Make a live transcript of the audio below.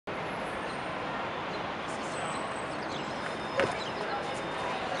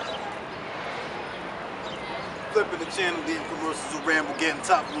flipping the channel, leaving commercials of ramble, getting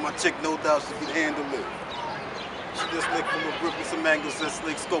top of my chick, no doubt she can handle it. She just licked from a grip with some angles and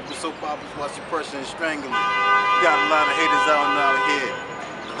slick scope with soap operas while she pressure and strangle it. Got a lot of haters out here,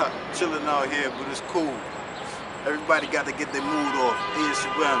 chilling out here, but it's cool. Everybody got to get their mood off.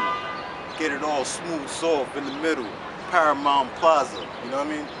 ASUM, get it all smooth, soft in the middle. Paramount Plaza, you know what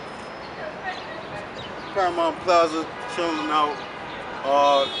I mean? Paramount Plaza, chilling out,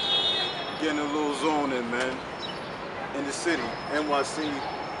 getting a little zone in, man. In the city, NYC.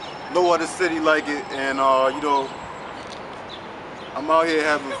 No other city like it, and you know, I'm out here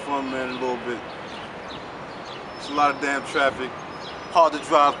having fun, man, a little bit. It's a lot of damn traffic, hard to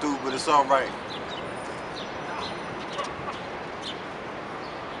drive through, but it's all right.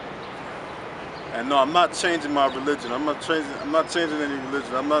 And no, I'm not changing my religion. I'm not changing any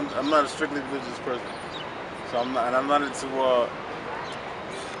religion. I'm not a strictly religious person. So I'm not into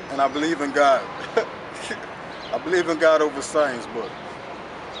and I believe in God. I believe in God over science, but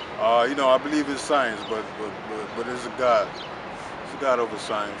you know, I believe in science, but it's a God. It's a God over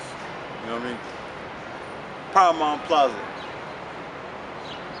science. You know what I mean? Paramount Plaza.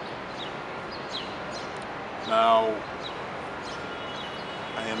 Now,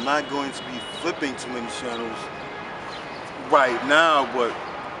 I am not going to be flipping too many channels right now, but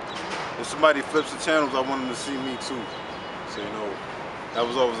if somebody flips the channels, I want them to see me too. So you know, that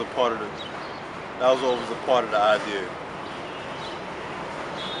was always a part of the idea.